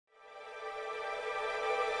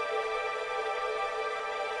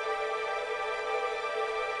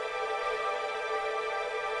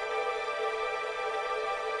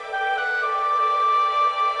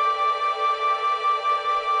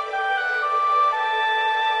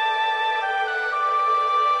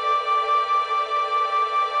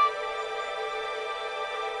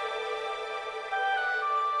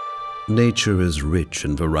Nature is rich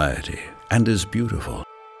in variety and is beautiful.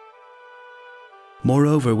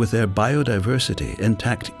 Moreover, with their biodiversity,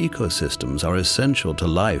 intact ecosystems are essential to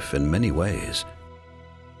life in many ways.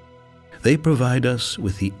 They provide us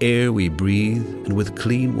with the air we breathe and with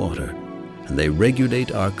clean water, and they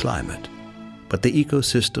regulate our climate. But the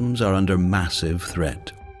ecosystems are under massive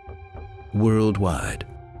threat worldwide.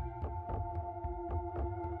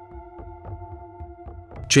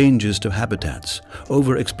 Changes to habitats,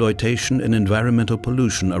 overexploitation and environmental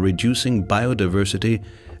pollution are reducing biodiversity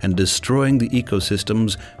and destroying the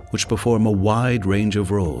ecosystems which perform a wide range of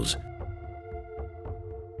roles.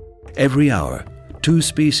 Every hour, 2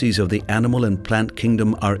 species of the animal and plant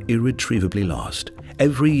kingdom are irretrievably lost.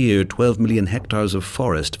 Every year, 12 million hectares of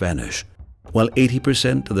forest vanish, while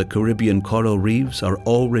 80% of the Caribbean coral reefs are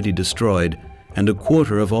already destroyed, and a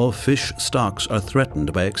quarter of all fish stocks are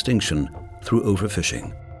threatened by extinction through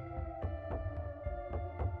overfishing.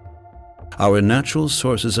 Our natural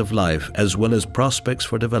sources of life, as well as prospects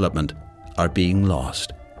for development, are being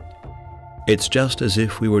lost. It's just as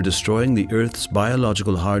if we were destroying the Earth's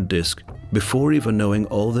biological hard disk before even knowing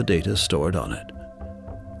all the data stored on it.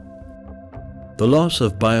 The loss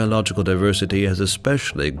of biological diversity has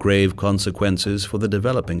especially grave consequences for the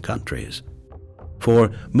developing countries. For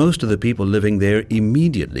most of the people living there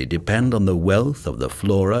immediately depend on the wealth of the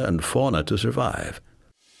flora and fauna to survive.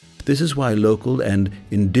 This is why local and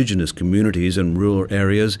indigenous communities in rural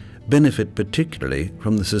areas benefit particularly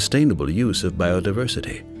from the sustainable use of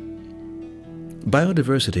biodiversity.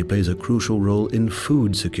 Biodiversity plays a crucial role in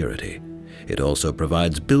food security. It also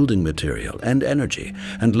provides building material and energy,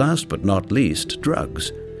 and last but not least,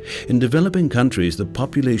 drugs. In developing countries, the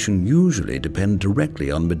population usually depend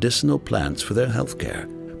directly on medicinal plants for their health care.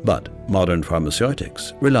 But modern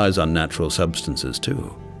pharmaceutics relies on natural substances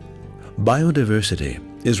too. Biodiversity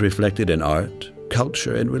is reflected in art,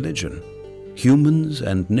 culture, and religion. Humans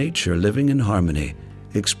and nature living in harmony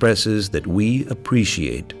expresses that we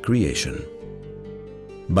appreciate creation.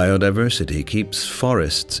 Biodiversity keeps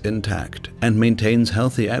forests intact and maintains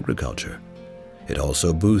healthy agriculture. It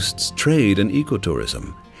also boosts trade and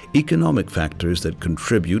ecotourism, economic factors that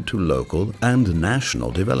contribute to local and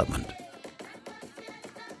national development.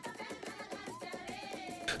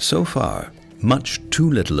 So far, much too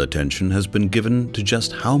little attention has been given to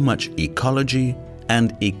just how much ecology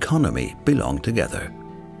and economy belong together.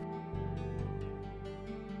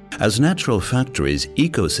 As natural factories,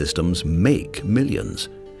 ecosystems make millions.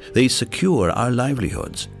 They secure our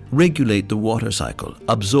livelihoods, regulate the water cycle,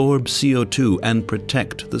 absorb CO2, and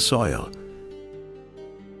protect the soil.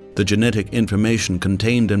 The genetic information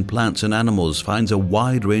contained in plants and animals finds a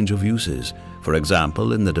wide range of uses, for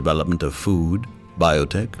example, in the development of food,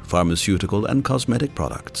 biotech, pharmaceutical, and cosmetic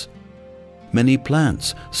products. Many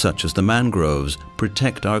plants, such as the mangroves,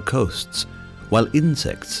 protect our coasts, while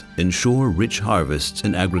insects ensure rich harvests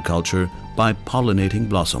in agriculture by pollinating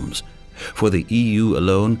blossoms. For the EU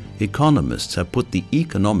alone, economists have put the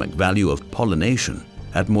economic value of pollination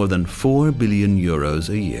at more than 4 billion euros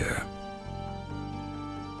a year.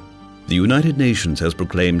 The United Nations has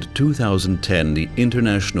proclaimed 2010 the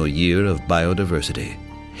International Year of Biodiversity.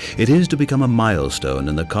 It is to become a milestone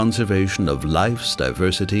in the conservation of life's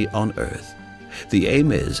diversity on Earth. The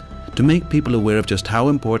aim is to make people aware of just how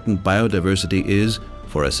important biodiversity is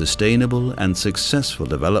for a sustainable and successful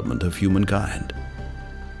development of humankind.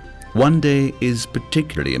 One day is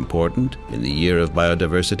particularly important in the year of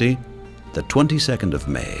biodiversity, the 22nd of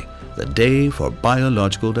May, the Day for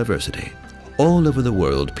Biological Diversity. All over the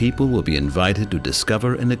world, people will be invited to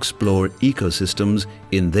discover and explore ecosystems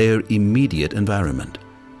in their immediate environment.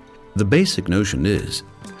 The basic notion is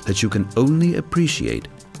that you can only appreciate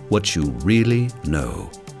what you really know.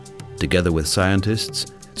 Together with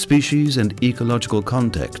scientists, species and ecological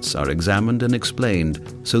contexts are examined and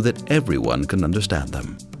explained so that everyone can understand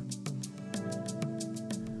them.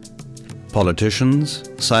 Politicians,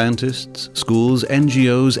 scientists, schools,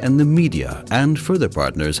 NGOs, and the media and further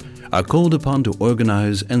partners are called upon to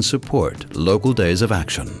organize and support local days of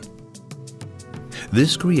action.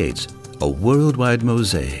 This creates a worldwide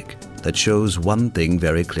mosaic that shows one thing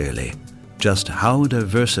very clearly: just how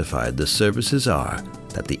diversified the services are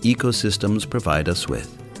that the ecosystems provide us with,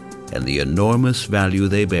 and the enormous value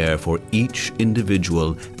they bear for each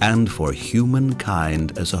individual and for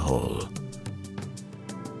humankind as a whole.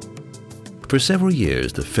 For several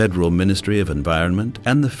years, the Federal Ministry of Environment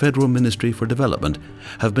and the Federal Ministry for Development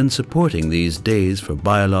have been supporting these days for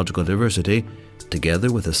biological diversity,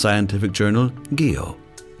 together with the scientific journal Geo,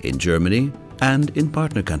 in Germany and in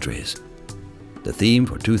partner countries. The theme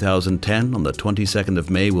for 2010 on the 22nd of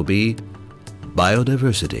May will be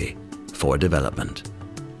Biodiversity for Development.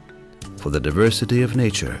 for the diversity of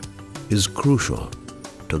nature is crucial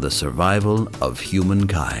to the survival of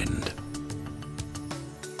humankind.